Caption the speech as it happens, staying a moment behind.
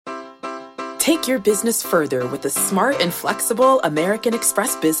Take your business further with the smart and flexible American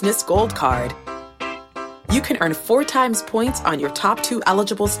Express Business Gold Card. You can earn 4 times points on your top 2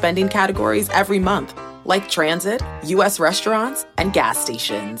 eligible spending categories every month, like transit, U.S. restaurants, and gas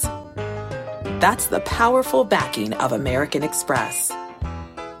stations. That's the powerful backing of American Express.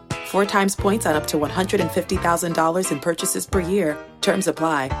 4 times points on up to $150,000 in purchases per year. Terms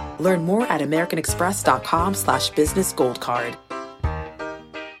apply. Learn more at americanexpress.com/businessgoldcard.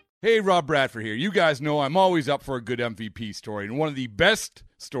 Hey, Rob Bradford here. You guys know I'm always up for a good MVP story, and one of the best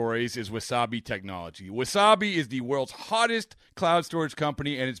stories is Wasabi Technology. Wasabi is the world's hottest cloud storage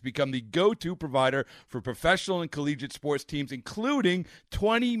company, and it's become the go-to provider for professional and collegiate sports teams, including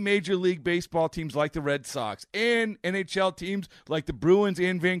 20 Major League Baseball teams like the Red Sox and NHL teams like the Bruins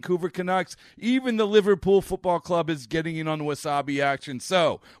and Vancouver Canucks. Even the Liverpool Football Club is getting in on the Wasabi action.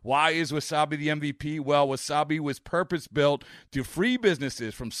 So, why is Wasabi the MVP? Well, Wasabi was purpose-built to free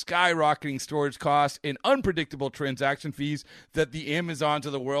businesses from skyrocketing storage costs and unpredictable transaction fees that the Amazons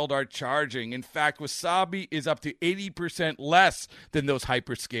of the world are charging. In fact, Wasabi is up to 80% less than those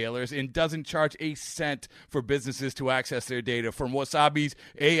hyperscalers and doesn't charge a cent for businesses to access their data. From Wasabi's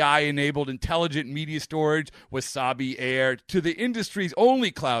AI-enabled intelligent media storage, Wasabi Air, to the industry's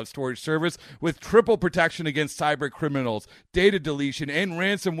only cloud storage service with triple protection against cyber criminals, data deletion, and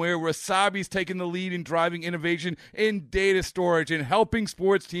ransomware, Wasabi's taken the lead in driving innovation in data storage and helping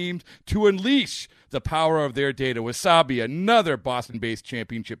sports teams to unleash the power of their data. Wasabi, another Boston-based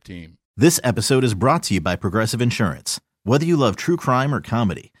championship team. This episode is brought to you by Progressive Insurance. Whether you love true crime or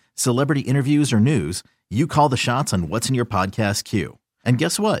comedy, celebrity interviews or news, you call the shots on what's in your podcast queue. And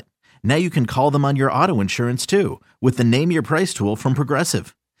guess what? Now you can call them on your auto insurance too with the Name Your Price tool from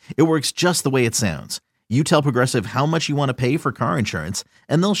Progressive. It works just the way it sounds. You tell Progressive how much you want to pay for car insurance,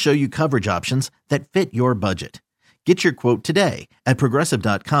 and they'll show you coverage options that fit your budget. Get your quote today at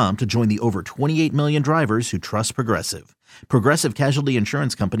Progressive.com to join the over 28 million drivers who trust Progressive. Progressive Casualty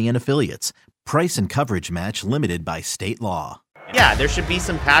Insurance Company and Affiliates. Price and coverage match limited by state law. Yeah, there should be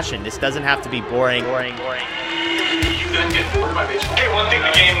some passion. This doesn't have to be boring. You done get bored by baseball. Hey, one thing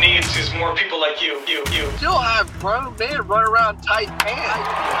the game needs is more people like you. Still have grown men run around tight pants.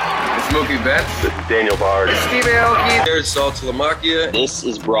 It's Mookie Betts. This is Daniel Bard. It's Steve Aoki. There's Sal Talamacchia. This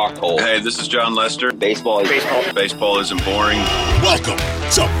is Brock Holt. Hey, this is John Lester. Baseball isn't boring. Welcome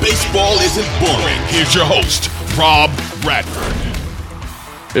to Baseball Isn't Boring. Here's your host, Rob Bradford.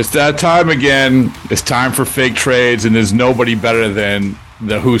 It's that time again. It's time for fake trades, and there's nobody better than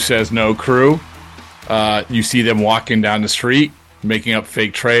the Who Says No crew. You see them walking down the street, making up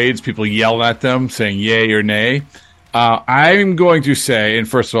fake trades. People yell at them, saying yay or nay. I'm going to say, and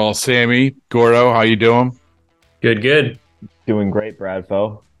first of all, Sammy, Gordo, how you doing? Good. Doing great,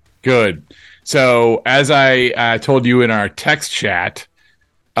 Bradfo. Good. So, as I told you in our text chat,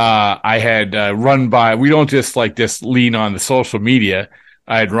 I had run by, we don't just like this lean on the social media.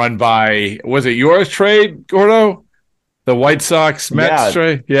 I had run by, was it yours trade, Gordo? The White Sox Mets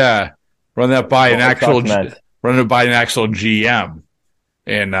trade? Yeah. Run it by an actual GM.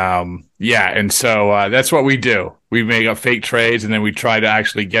 And and so that's what we do. We make up fake trades, and then we try to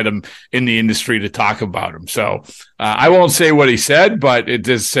actually get them in the industry to talk about them. So I won't say what he said, but it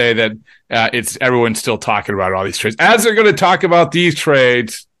does say that it's everyone's still talking about all these trades. As they're going to talk about these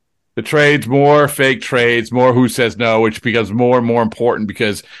trades, the trades, more fake trades, more Who Says No, which becomes more and more important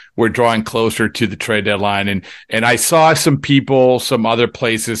because we're drawing closer to the trade deadline. And I saw some people, some other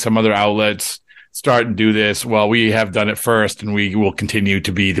places, some other outlets start and do this. Well, we have done it first, and we will continue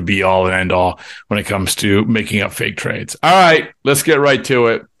to be the be-all and end-all when it comes to making up fake trades. All right, let's get right to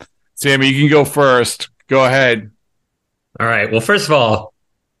it. Sammy, you can go first. Go ahead. All right. Well, first of all,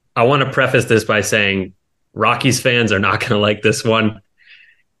 I want to preface this by saying Rockies fans are not going to like this one.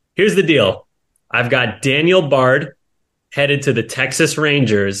 Here's the deal. I've got Daniel Bard headed to the Texas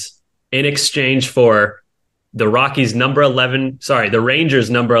Rangers in exchange for the Rangers number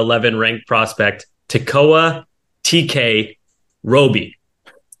 11 ranked prospect, Tekoa TK Roby.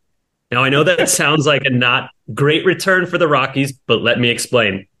 Now, I know that sounds like a not great return for the Rockies, but let me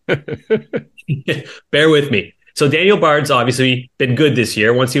explain. Bear with me. So Daniel Bard's obviously been good this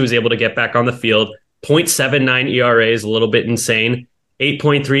year once he was able to get back on the field. 0.79 ERA is a little bit insane.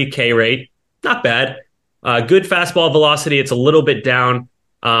 8.3 K rate, not bad. Good fastball velocity. It's a little bit down,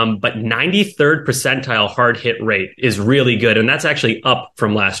 but 93rd percentile hard hit rate is really good. And that's actually up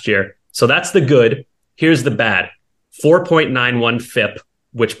from last year. So that's the good. Here's the bad. 4.91 FIP,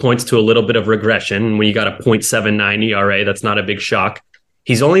 which points to a little bit of regression. When you got a 0.79 ERA, that's not a big shock.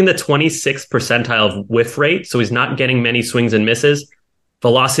 He's only in the 26th percentile of whiff rate, so he's not getting many swings and misses.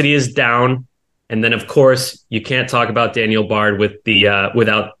 Velocity is down. And then, of course, you can't talk about Daniel Bard with the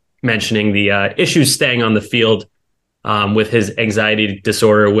without mentioning the issues staying on the field with his anxiety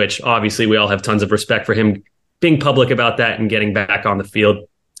disorder, which obviously we all have tons of respect for him being public about that and getting back on the field.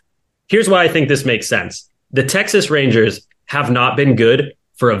 Here's why I think this makes sense. The Texas Rangers have not been good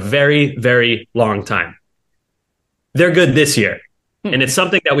for a very, very long time. They're good this year, and it's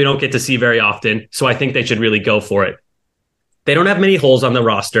something that we don't get to see very often, so I think they should really go for it. They don't have many holes on the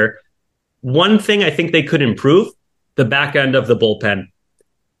roster. One thing I think they could improve, the back end of the bullpen.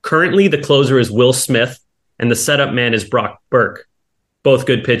 Currently, the closer is Will Smith, and the setup man is Brock Burke. Both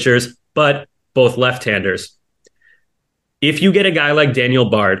good pitchers, but both left-handers. If you get a guy like Daniel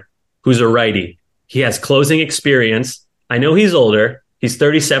Bard, who's a righty, he has closing experience. I know he's older. He's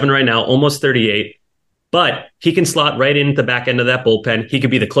 37 right now, almost 38. But he can slot right into the back end of that bullpen. He could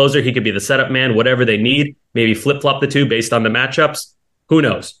be the closer. He could be the setup man, whatever they need. Maybe flip-flop the two based on the matchups. Who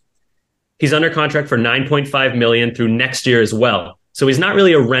knows? He's under contract for $9.5 million through next year as well. So he's not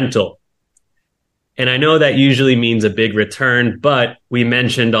really a rental. And I know that usually means a big return, but we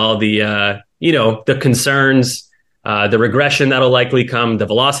mentioned all the, the concerns, the regression that'll likely come, the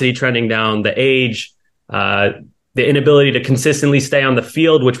velocity trending down, the age, the inability to consistently stay on the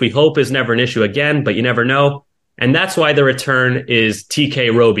field, which we hope is never an issue again, but you never know. And that's why the return is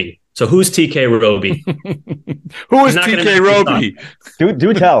TK Roby. So who's TK Roby? Who is TK Roby?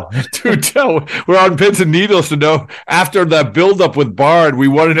 Do tell. Do tell. We're on pins and needles to know. After that buildup with Bard, we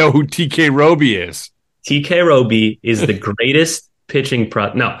want to know who TK Roby is. TK Roby is the greatest pitching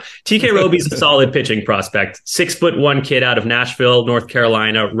TK Roby's a solid pitching prospect. 6'1" kid out of Nashville, North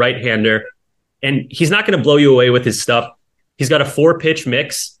Carolina, right-hander. And he's not going to blow you away with his stuff. He's got a 4-pitch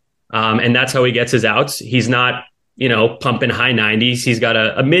mix, and that's how he gets his outs. He's not, pumping high 90s. He's got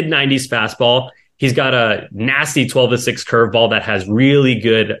a mid-90s fastball. He's got a nasty 12-6 curveball that has really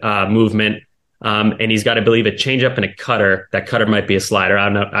good movement. And he's got, I believe, a changeup and a cutter. That cutter might be a slider.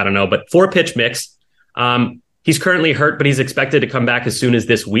 I don't know. But 4-pitch mix. He's currently hurt, but he's expected to come back as soon as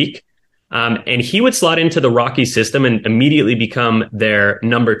this week. And he would slot into the Rockies system and immediately become their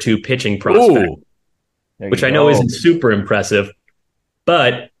number 2 pitching prospect, which I know isn't super impressive.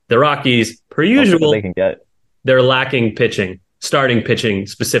 But the Rockies, per usual, they can get. They're lacking pitching, starting pitching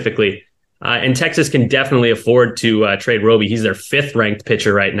specifically. And Texas can definitely afford to trade Roby. He's their 5th ranked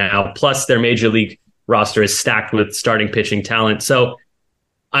pitcher right now. Plus, their major league roster is stacked with starting pitching talent. So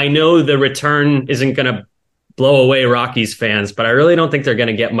I know the return isn't going to blow away Rockies fans, but I really don't think they're going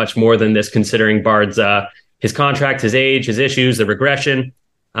to get much more than this, considering Bard's his contract, his age, his issues, the regression.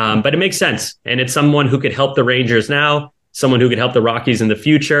 But it makes sense, and it's someone who could help the Rangers now, someone who could help the Rockies in the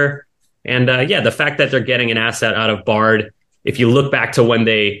future. And the fact that they're getting an asset out of Bard, if you look back to when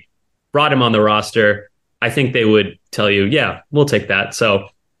they brought him on the roster, I think they would tell you, yeah, we'll take that. So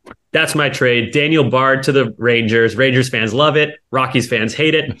that's my trade. Daniel Bard to the Rangers. Rangers fans love it. Rockies fans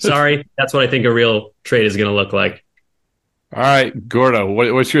hate it. Sorry. That's what I think a real trade is going to look like. All right, Gordo,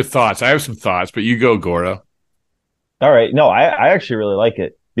 what's your thoughts? I have some thoughts, but you go, Gordo. All right. No, I actually really like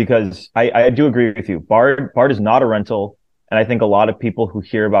it because I do agree with you. Bard is not a rental. And I think a lot of people who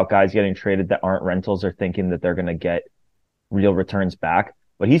hear about guys getting traded that aren't rentals are thinking that they're going to get real returns back.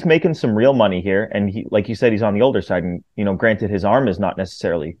 But he's making some real money here. And he, like you said, he's on the older side. And, granted, his arm is not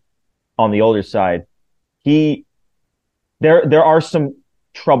necessarily on the older side. There are some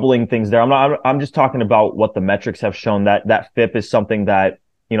troubling things there. I'm just talking about what the metrics have shown. That FIP is something that,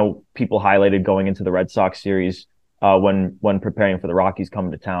 people highlighted going into the Red Sox series, when preparing for the Rockies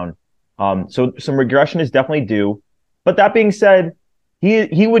coming to town. So some regression is definitely due. But that being said,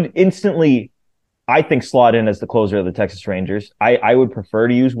 he would instantly, I think, slot in as the closer of the Texas Rangers. I would prefer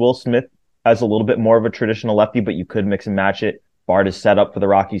to use Will Smith as a little bit more of a traditional lefty, but you could mix and match it. Bard is set up for the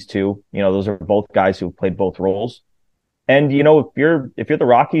Rockies too. Those are both guys who have played both roles. And if you're the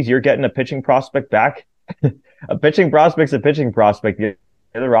Rockies, you're getting a pitching prospect back. A pitching prospect's a pitching prospect. You're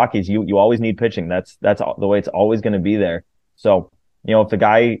the Rockies. You always need pitching. That's the way it's always going to be there. So,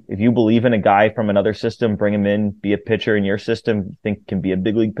 if you believe in a guy from another system, bring him in, be a pitcher in your system, think can be a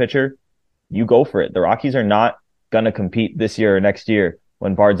big league pitcher, you go for it. The Rockies are not going to compete this year or next year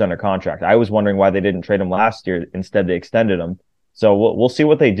when Bard's under contract. I was wondering why they didn't trade him last year. Instead, they extended him. So we'll see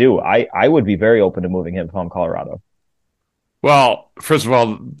what they do. I would be very open to moving him from Colorado. Well, first of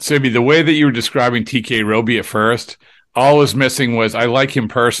all, Sammy, the way that you were describing TK Roby at first, all I was missing was I like him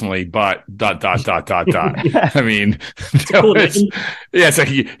personally, but ... I mean, it's like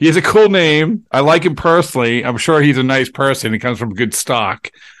he has a cool name. I like him personally. I'm sure he's a nice person. He comes from good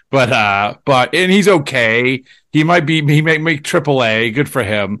stock, but and he's okay. He might make AAA. Good for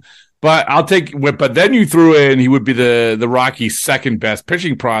him. But I'll take. But then you threw in he would be the Rockies' second best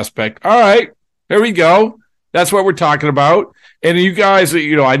pitching prospect. All right, there we go. That's what we're talking about. And you guys,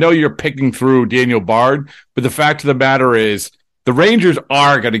 I know you're picking through Daniel Bard, but the fact of the matter is the Rangers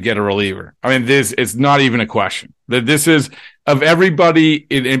are going to get a reliever. I mean, it's not even a question. That this is of everybody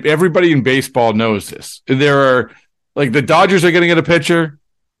in baseball knows this. There are the Dodgers are going to get a pitcher,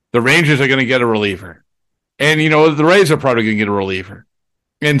 the Rangers are going to get a reliever, and the Rays are probably going to get a reliever.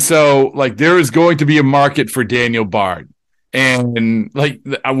 And so there is going to be a market for Daniel Bard. And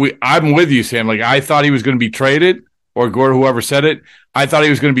I'm with you, Sam. I thought he was going to be traded, or Gordon, whoever said it. I thought he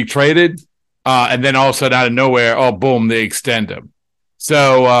was going to be traded, and then all of a sudden, out of nowhere, oh boom, they extend him.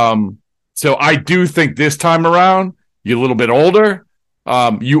 So I do think this time around, you're a little bit older.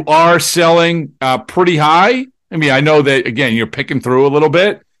 You are selling pretty high. I mean, I know that again, you're picking through a little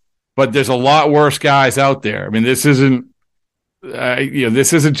bit, but there's a lot worse guys out there. I mean, this isn't.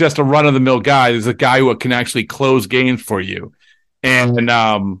 This isn't just a run-of-the-mill guy. This is a guy who can actually close games for you, and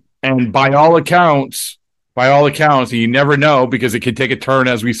by all accounts, and you never know because it could take a turn,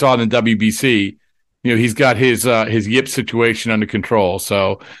 as we saw in the WBC. He's got his yip situation under control.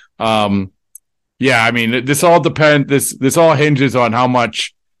 So, yeah, I mean, this all depends. This all hinges on how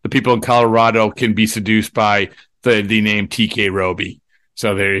much the people in Colorado can be seduced by the name TK Roby.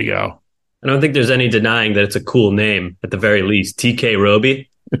 So there you go. I don't think there's any denying that it's a cool name, at the very least. TK Roby.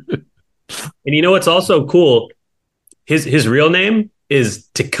 And what's also cool? His real name is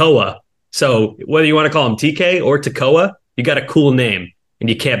Tekoa. So whether you want to call him TK or Tekoa, you got a cool name.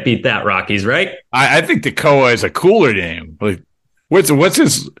 And you can't beat that, Rockies, right? I think Tekoa is a cooler name. What's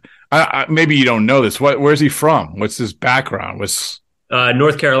his... maybe you don't know this. Where's he from? What's his background?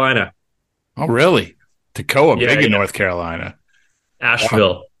 North Carolina. Oh, really? Tekoa, big in North Carolina.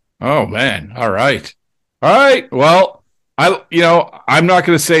 Asheville. Wow. Oh man! All right. Well, I'm not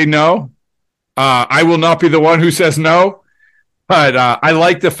going to say no. I will not be the one who says no. But I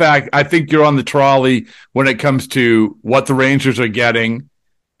like the fact. I think you're on the trolley when it comes to what the Rangers are getting,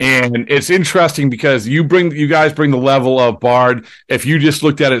 and it's interesting because you guys bring the level of Bard. If you just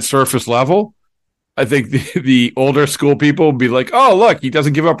looked at it surface level, I think the older school people would be like, "Oh, look, he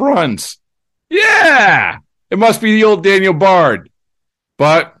doesn't give up runs." Yeah, it must be the old Daniel Bard,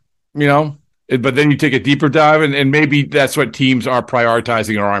 but. But then you take a deeper dive, and maybe that's what teams are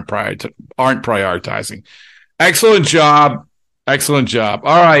prioritizing or aren't prioritizing. Excellent job.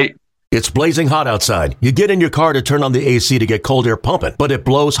 All right. It's blazing hot outside. You get in your car to turn on the AC to get cold air pumping, but it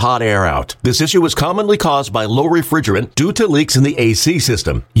blows hot air out. This issue is commonly caused by low refrigerant due to leaks in the AC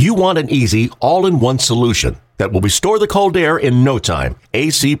system. You want an easy, all-in-one solution that will restore the cold air in no time.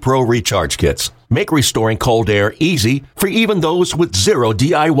 AC Pro Recharge Kits make restoring cold air easy for even those with zero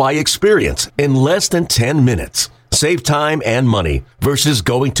DIY experience in less than 10 minutes. Save time and money versus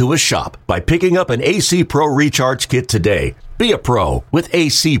going to a shop by picking up an AC Pro Recharge Kit today. Be a pro with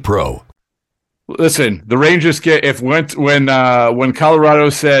AC Pro. Listen, the Rangers when Colorado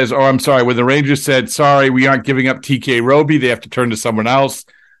says, when the Rangers said, sorry, we aren't giving up TK Roby, they have to turn to someone else.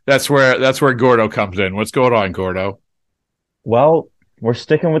 That's where Gordo comes in. What's going on, Gordo? Well, we're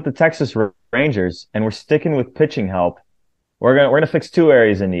sticking with the Texas Rangers, and we're sticking with pitching help. We're gonna fix two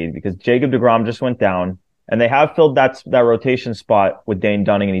areas in need because Jacob deGrom just went down, and they have filled that rotation spot with Dane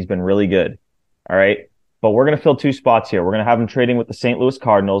Dunning, and he's been really good. All right. But we're going to fill two spots here. We're going to have him trading with the St. Louis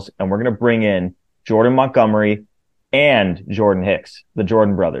Cardinals, and we're going to bring in Jordan Montgomery and Jordan Hicks, the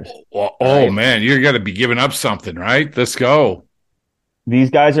Jordan brothers. Man, you're going to be giving up something, right? Let's go.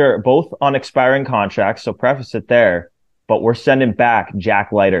 These guys are both on expiring contracts, so preface it there. But we're sending back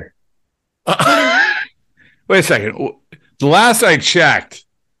Jack Leiter. Wait a second. The last I checked,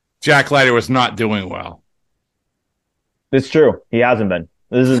 Jack Leiter was not doing well. It's true. He hasn't been.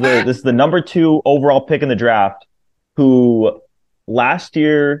 This is the number 2 overall pick in the draft, who last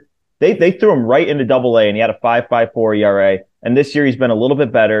year they threw him right into Double-A, and he had a 5.54 ERA. And this year he's been a little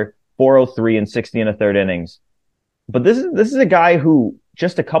bit better, 4.03 and 60 in the third innings. But this is a guy who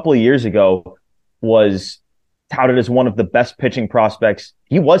just a couple of years ago was touted as one of the best pitching prospects.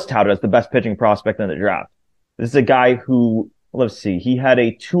 He was touted as the best pitching prospect in the draft. This is a guy who, let's see, he had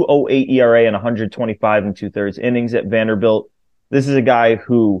a 2.08 ERA and 125 and 2/3 innings at Vanderbilt. This is a guy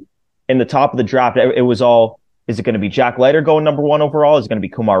who, in the top of the draft, it was all, is it going to be Jack Leiter going number 1 overall? Is it going to be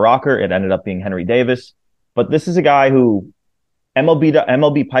Kumar Rocker? It ended up being Henry Davis. But this is a guy who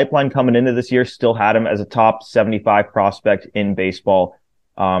MLB pipeline coming into this year still had him as a top 75 prospect in baseball.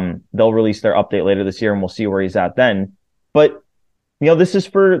 They'll release their update later this year, and we'll see where he's at then. But this is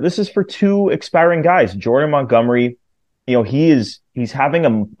for 2 expiring guys. Jordan Montgomery, he's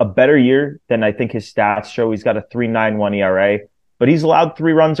having a better year than I think his stats show. He's got a 3.91 ERA. But he's allowed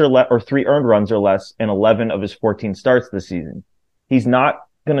 3 earned runs or less in 11 of his 14 starts this season. He's not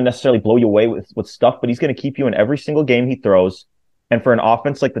going to necessarily blow you away with stuff, but he's going to keep you in every single game he throws. And for an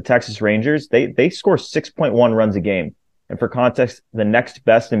offense like the Texas Rangers, they score 6.1 runs a game. And for context, the next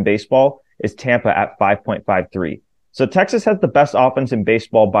best in baseball is Tampa at 5.53. So Texas has the best offense in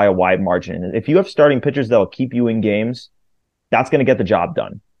baseball by a wide margin. And if you have starting pitchers that will keep you in games, that's going to get the job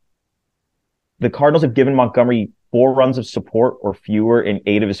done. The Cardinals have given Montgomery 4 runs of support or fewer in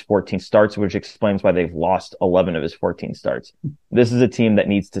 8 of his 14 starts, which explains why they've lost 11 of his 14 starts. This is a team that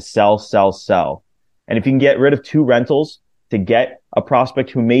needs to sell, sell, sell. And if you can get rid of 2 rentals to get a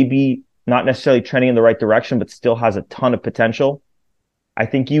prospect who may be not necessarily trending in the right direction, but still has a ton of potential, I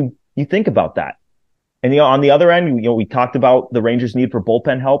think you think about that. And on the other end, we talked about the Rangers' need for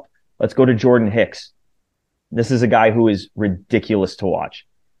bullpen help. Let's go to Jordan Hicks. This is a guy who is ridiculous to watch.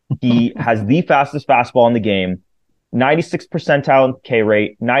 He has the fastest fastball in the game, 96th percentile in K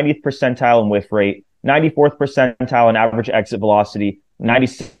rate, 90th percentile in whiff rate, 94th percentile in average exit velocity,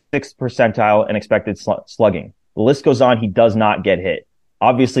 96th percentile in expected slugging. The list goes on. He does not get hit.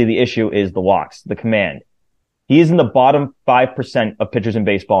 Obviously, the issue is the walks, the command. He is in the bottom 5% of pitchers in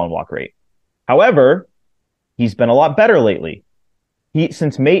baseball in walk rate. However, he's been a lot better lately.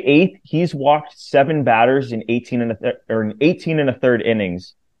 Since May 8th, he's walked 7 batters in 18 and a third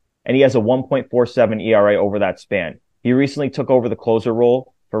innings, and he has a 1.47 ERA over that span. He recently took over the closer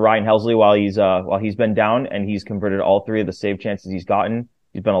role for Ryan Helsley while he's been down, and he's converted all 3 of the save chances he's gotten.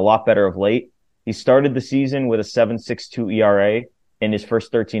 He's been a lot better of late. He started the season with a 7.62 ERA in his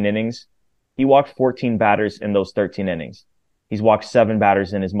first 13 innings. He walked 14 batters in those 13 innings. He's walked 7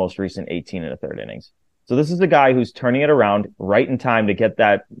 batters in his most recent 18 and a third innings. So this is the guy who's turning it around right in time to get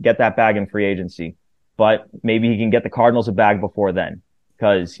that bag in free agency. But maybe he can get the Cardinals a bag before then,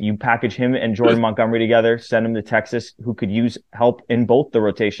 because you package him and Jordan Montgomery together, send him to Texas, who could use help in both the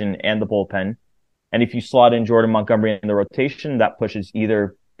rotation and the bullpen. And if you slot in Jordan Montgomery in the rotation, that pushes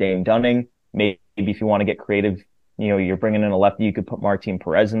either Dame Dunning. Maybe if you want to get creative, you're bringing in a lefty, you could put Martin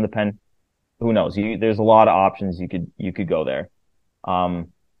Perez in the pen. Who knows? There's a lot of options you could go there.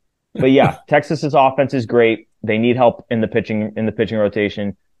 But yeah, Texas's offense is great. They need help in the pitching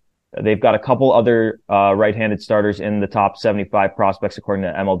rotation. They've got a couple other right-handed starters in the top 75 prospects according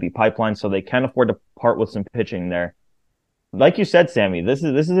to MLB Pipeline, so they can afford to part with some pitching there. Like you said, Sammy, this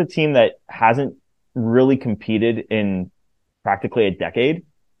is a team that hasn't really competed in practically a decade.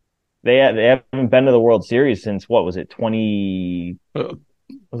 They haven't been to the World Series since, what was it, 20?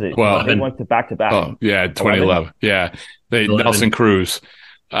 Was it 12? They went to back-to-back. Oh, yeah, 2011. Yeah, Nelson Cruz.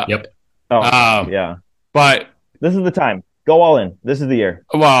 Yep. Yeah. But this is the time. Go all in. This is the year.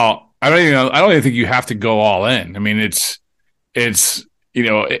 Well, I don't even think you have to go all in. I mean, this is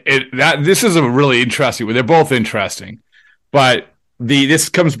a really interesting. They're both interesting, but this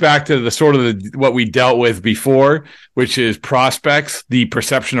comes back to the sort of what we dealt with before, which is prospects, the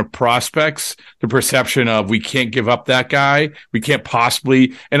perception of prospects, the perception of we can't give up that guy, we can't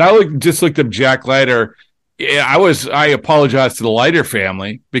possibly. And I just looked up Jack Leiter. I apologize to the Leiter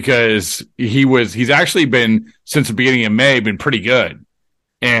family because he's actually been, since the beginning of May, been pretty good.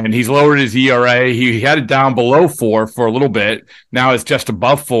 And he's lowered his ERA. He had it down below 4 for a little bit. Now it's just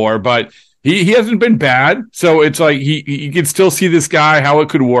above 4, but he hasn't been bad. So it's like you can still see this guy, how it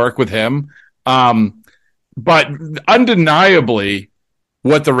could work with him. But undeniably,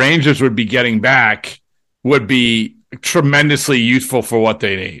 what the Rangers would be getting back would be tremendously useful for what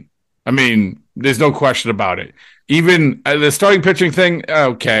they need. I mean, there's no question about it. Even the starting pitching thing,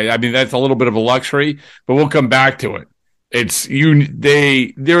 okay. I mean, that's a little bit of a luxury, but we'll come back to it.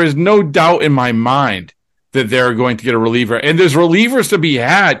 There is no doubt in my mind that they're going to get a reliever, and there's relievers to be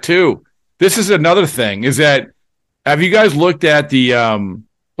had too. This is another thing. Is that have you guys looked at the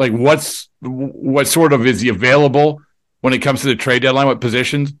what sort of is available when it comes to the trade deadline? What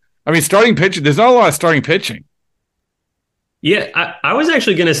positions? I mean, starting pitching. There's not a lot of starting pitching. Yeah, I was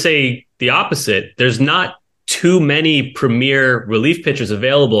actually going to say the opposite. There's not too many premier relief pitchers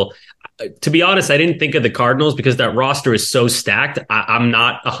available. To be honest, I didn't think of the Cardinals because that roster is so stacked. I'm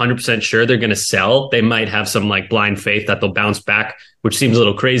not 100% sure they're going to sell. They might have some blind faith that they'll bounce back, which seems a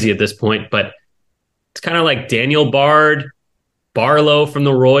little crazy at this point. But it's kind of like Daniel Bard, Barlow from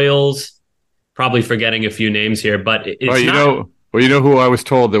the Royals. Probably forgetting a few names here, but it's not. Well, you know who I was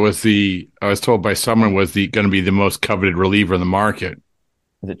told I was told by someone was going to be the most coveted reliever in the market.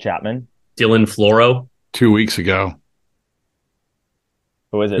 Is it Chapman? Dylan Floro? 2 weeks ago.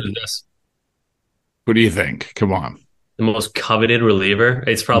 Who is it? Who's this? Who do you think? Come on. The most coveted reliever?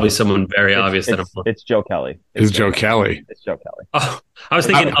 It's probably someone very obvious. It's Joe Kelly. It's Joe Kelly. It's Joe Kelly. Oh, I was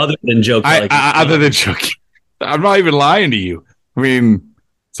thinking other than Joe Kelly. Other than Joe Kelly. I'm not even lying to you. I mean,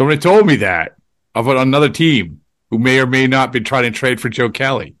 somebody told me that of another team. who may or may not be trying to trade for Joe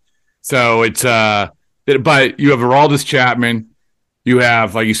Kelly. So it's but you have Aroldis Chapman, you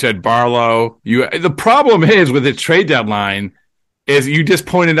have, like you said, Barlow. The problem is with the trade deadline is you just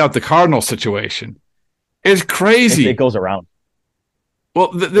pointed out the Cardinals situation. It's crazy. It goes around.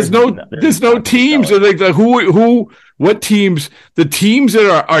 Well, there's no teams. Like what teams? The teams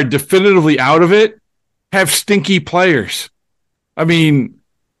that are definitively out of it have stinky players. I mean,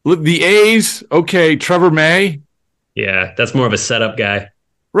 the A's, okay, Trevor May. Yeah, that's more of a setup guy.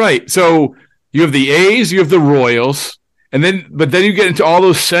 Right. So you have the A's, you have the Royals, but then you get into all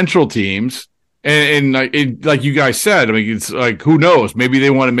those central teams, and like you guys said, I mean, it's like, who knows? Maybe they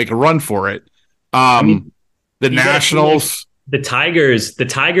want to make a run for it. The Nationals. The Tigers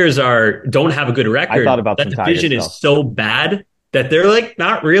don't have a good record. I thought about that division is so bad that they're like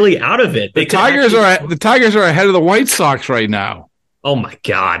not really out of it. The Tigers are ahead of the White Sox right now. Oh my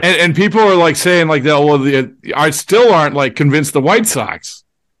God! And people are like saying like, I still aren't like convinced the White Sox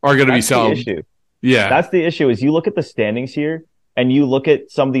are going to be selling. The issue. Yeah, that's the issue. Is you look at the standings here, and you look at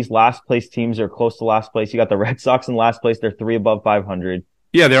some of these last place teams are close to last place. You got the Red Sox in last place; they're 3 above 500.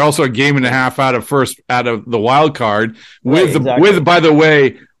 Yeah, they're also a game and a half out of the wild card with exactly. by the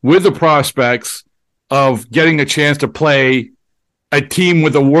way, with the prospects of getting a chance to play a team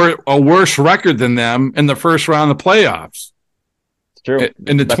with a worse record than them in the first round of the playoffs. It's true.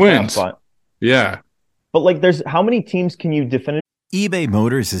 And the Twins. Yeah. But like, there's how many teams can you definitively? eBay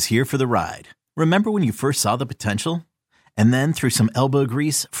Motors is here for the ride. Remember when you first saw the potential? And then through some elbow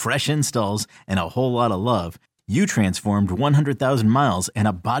grease, fresh installs, and a whole lot of love, you transformed 100,000 miles and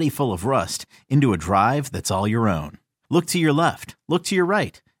a body full of rust into a drive that's all your own. Look to your left. Look to your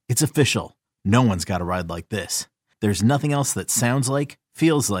right. It's official. No one's got a ride like this. There's nothing else that sounds like,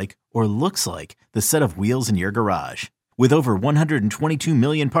 feels like, or looks like the set of wheels in your garage. With over 122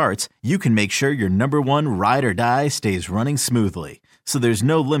 million parts, you can make sure your number one ride or die stays running smoothly. So there's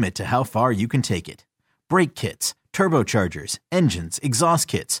no limit to how far you can take it. Brake kits, turbochargers, engines, exhaust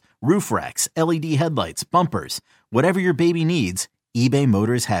kits, roof racks, LED headlights, bumpers, whatever your baby needs, eBay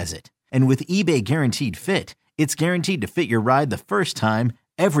Motors has it. And with eBay Guaranteed Fit, it's guaranteed to fit your ride the first time,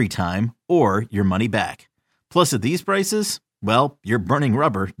 every time, or your money back. Plus at these prices, well, you're burning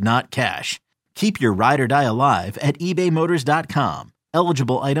rubber, not cash. Keep your ride or die alive at ebaymotors.com.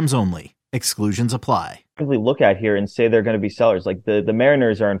 Eligible items only. Exclusions apply. Look at here and say they're going to be sellers. Like the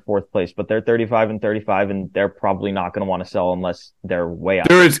Mariners are in 4th place, but they're 35-35, and they're probably not going to want to sell unless they're way out.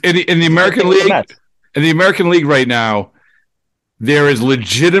 There is in the American League. In the American League right now, there is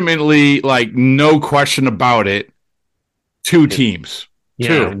legitimately, like, no question about it, 2 teams.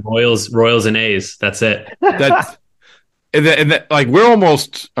 Yeah, 2. Royals and A's. That's it. That's and like we're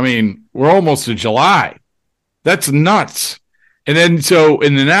almost to July. That's nuts. And then so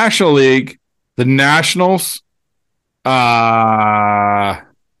in the National League, the Nationals, Rockies.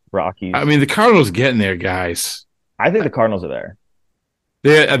 I mean, the Cardinals getting there, guys. I think the Cardinals are there.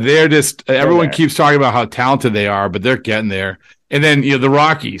 They're just everyone keeps talking about how talented they are, but they're getting there. And then the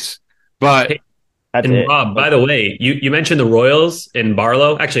Rockies, but. And Rob, by the way, you mentioned the Royals and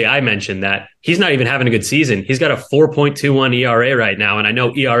Barlow. Actually, I mentioned that he's not even having a good season. He's got a 4.21 ERA right now, and I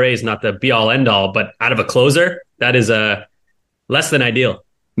know ERA is not the be all end all, but out of a closer, that is less than ideal.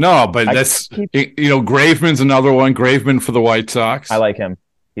 No, but Graveman's another one. Graveman for the White Sox. I like him.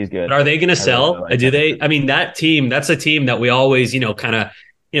 He's good. But are they going to sell? Really like Do they? I mean, that's a team that we always, kind of,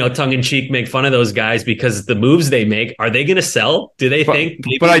 tongue in cheek make fun of those guys because the moves they make. Are they going to sell? Do they think?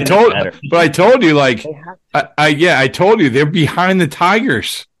 But I told you, like, I told you they're behind the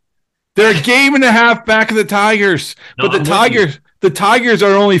Tigers. They're a game and a half back of the Tigers. No, but the Tigers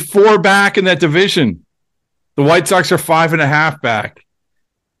are only 4 back in that division. The White Sox are 5.5 back.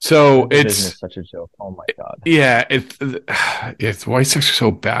 So it's such a joke. Oh my God. Yeah, it's White Sox are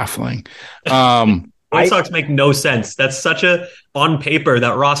so baffling. White Sox make no sense. That's such on paper,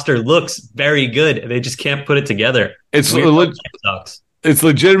 that roster looks very good. They just can't put it together. It's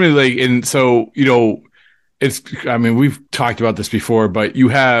legitimately, and so, I mean, we've talked about this before, but you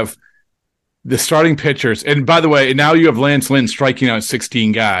have the starting pitchers. And by the way, now you have Lance Lynn striking out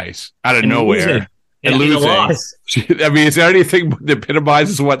 16 guys out of nowhere. And losing. I mean, is there anything that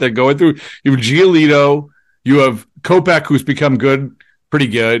epitomizes what they're going through? You have Giolito, you have Kopech, who's become pretty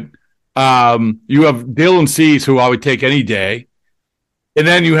good. You have Dylan Cease, who I would take any day. And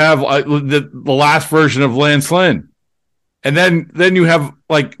then you have the last version of Lance Lynn. And then you have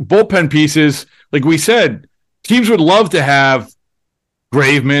like bullpen pieces. Like we said, teams would love to have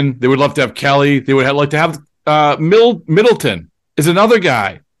Graveman. They would love to have Kelly. They would like to have Middleton is another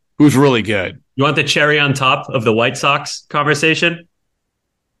guy who's really good. You want the cherry on top of the White Sox conversation?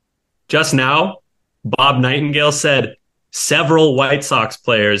 Just now, Bob Nightingale said several White Sox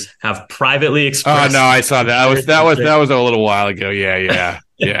players have privately expressed. Oh no, I saw that. That was a little while ago. Yeah.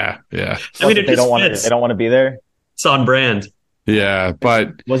 I mean, they don't want to be there. It's on brand. Yeah,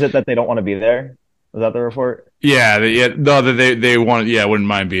 but was it that they don't want to be there? Was that the report? Yeah, they want. Yeah, wouldn't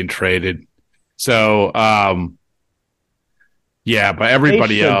mind being traded. So, yeah, but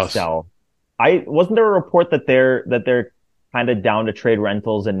everybody else. Sell. Wasn't there a report that they're kind of down to trade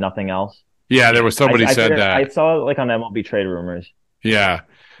rentals and nothing else? Yeah, there was somebody said that. I saw it like on MLB Trade Rumors. Yeah,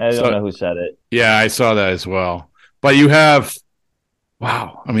 I don't know who said it. Yeah, I saw that as well. But you have,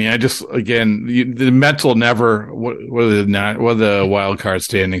 wow. I mean, the Mets will never. What are the wild card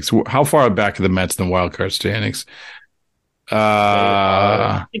standings? How far back are the Mets in the wild card standings? It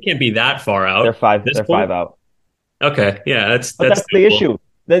can't be that far out. They're five out. Okay, yeah, that's the issue.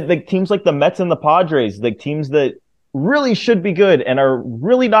 The teams like the Mets and the Padres, the teams that really should be good and are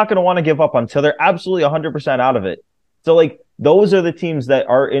really not going to want to give up until they're absolutely 100% out of it. So like those are the teams that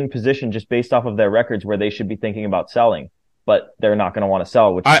are in position just based off of their records where they should be thinking about selling, but they're not going to want to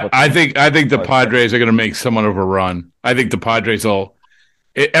sell. I think the Padres are going to make somewhat of a run. I think the Padres will.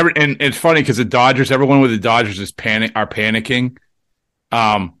 And it's funny because the Dodgers, everyone with the Dodgers are panicking.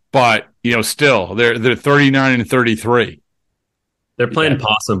 But still they're 39 and 33. They're playing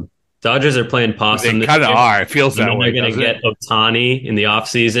possum. Dodgers are playing possum. They kind of are. It feels that way. They're going to get Ohtani in the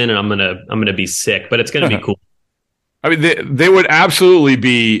offseason, and I'm gonna be sick, but it's going to be cool. I mean, they would absolutely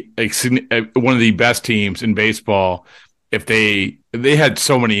be one of the best teams in baseball if they had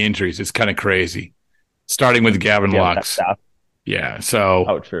so many injuries. It's kind of crazy, starting with Gavin Lux. Yeah.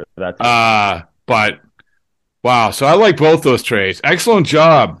 So. True. That's but wow. So I like both those trades. Excellent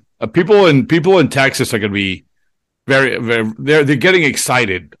job. People in Texas are going to be very, very. They're getting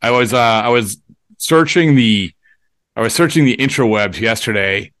excited. I was searching the intrawebs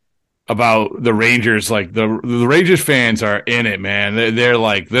yesterday about the Rangers. Like the Rangers fans are in it, man. They're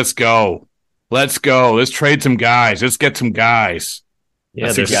like, let's go, let's trade some guys, let's get some guys.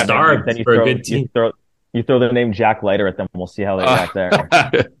 Yeah, they're starved for a good team. You throw the name Jack Leiter at them, we'll see how they react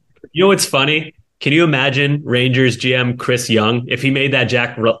there. You know what's funny? Can you imagine Rangers GM Chris Young if he made that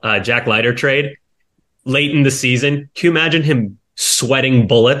Jack Leiter trade late in the season? Can you imagine him sweating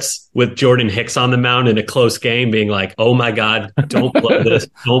bullets with Jordan Hicks on the mound in a close game, being like, "Oh my God, don't blow this!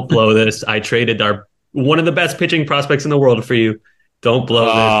 Don't blow this! I traded one of the best pitching prospects in the world for you. Don't blow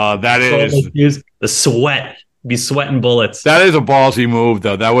this." That is the sweat. Be sweating bullets. That is a ballsy move,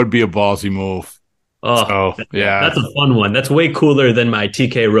 though. That would be a ballsy move. Oh, so, yeah, that's a fun one. That's way cooler than my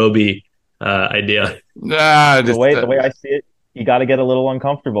TK Roby idea. The way I see it, you got to get a little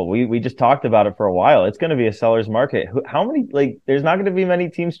uncomfortable. We just talked about it for a while. It's going to be a seller's market. How many there's not going to be many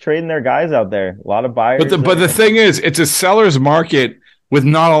teams trading their guys out there. A lot of buyers. But the thing is, it's a seller's market with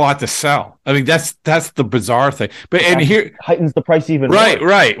not a lot to sell. I mean, that's the bizarre thing. But and here heightens the price even more.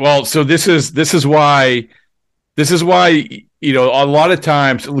 Right. Well, so this is why. A lot of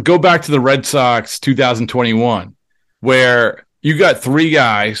times, go back to the Red Sox 2021, where you got three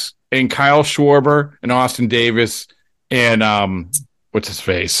guys, and Kyle Schwarber and Austin Davis and what's his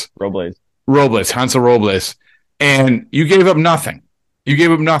face? Hansel Robles. And you gave up nothing.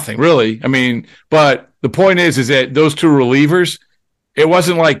 Really. I mean, but the point is that those two relievers, it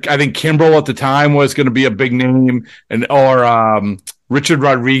wasn't like, I think Kimbrel at the time was going to be a big name, or Richard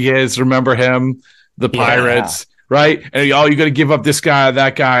Rodriguez, remember him? The Pirates. Yeah. Right. And you got to give up this guy,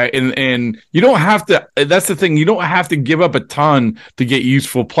 that guy. And you don't have to. That's the thing. You don't have to give up a ton to get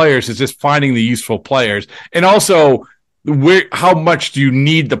useful players. It's just finding the useful players. And also, how much do you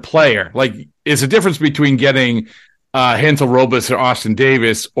need the player? Like, it's a difference between getting Hansel Robles or Austin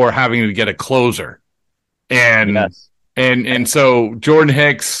Davis or having to get a closer. And yes. and so Jordan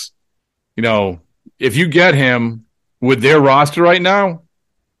Hicks, if you get him with their roster right now,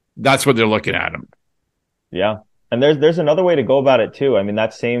 that's what they're looking at him. Yeah. And there's another way to go about it too. I mean,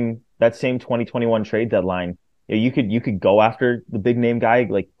 that same 2021 trade deadline, you could go after the big name guy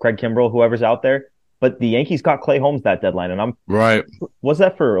like Craig Kimbrel, whoever's out there. But the Yankees got Clay Holmes that deadline, and right. Was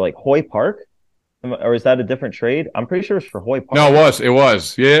that for like Hoy Park, or is that a different trade? I'm pretty sure it's for Hoy Park. No, it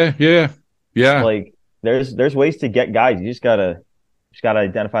was. Yeah. Like there's ways to get guys. You just gotta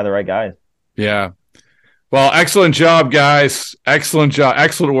identify the right guys. Yeah. Well, excellent job, guys. Excellent job.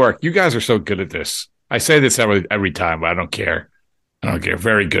 Excellent work. You guys are so good at this. I say this every time, but I don't care.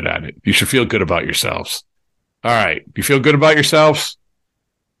 Very good at it. You should feel good about yourselves. All right. You feel good about yourselves?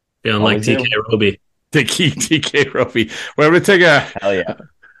 Feeling like TK Roby. TK Roby. We're going to take a... Hell yeah.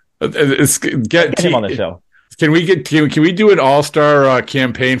 Get him on the show. Can we do an all-star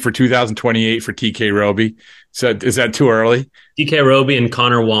campaign for 2028 for TK Roby? So is that too early? TK Roby and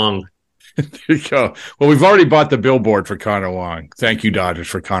Connor Wong. There you go. Well, we've already bought the billboard for Connor Wong. Thank you, Dodgers,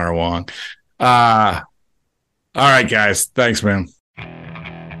 for Connor Wong. All right, guys. Thanks, man.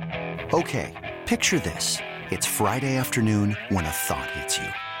 Okay, picture this. It's Friday afternoon when a thought hits you.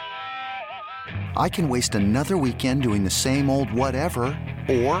 I can waste another weekend doing the same old whatever,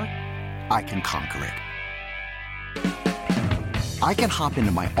 or I can conquer it. I can hop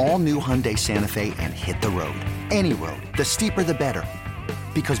into my all-new Hyundai Santa Fe and hit the road. Any road. The steeper, the better.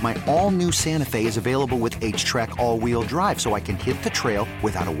 Because my all-new Santa Fe is available with H-Track all-wheel drive, so I can hit the trail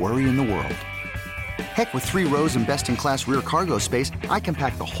without a worry in the world. Heck, with 3 rows and best-in-class rear cargo space, I can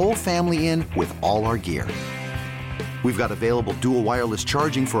pack the whole family in with all our gear. We've got available dual wireless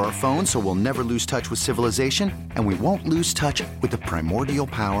charging for our phones, so we'll never lose touch with civilization, and we won't lose touch with the primordial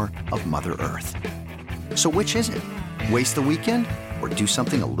power of Mother Earth. So which is it? Waste the weekend or do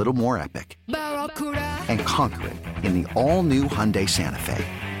something a little more epic? And conquer it in the all-new Hyundai Santa Fe.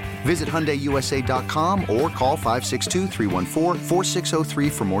 Visit HyundaiUSA.com or call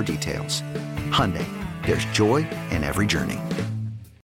 562-314-4603 for more details. Hyundai, there's joy in every journey.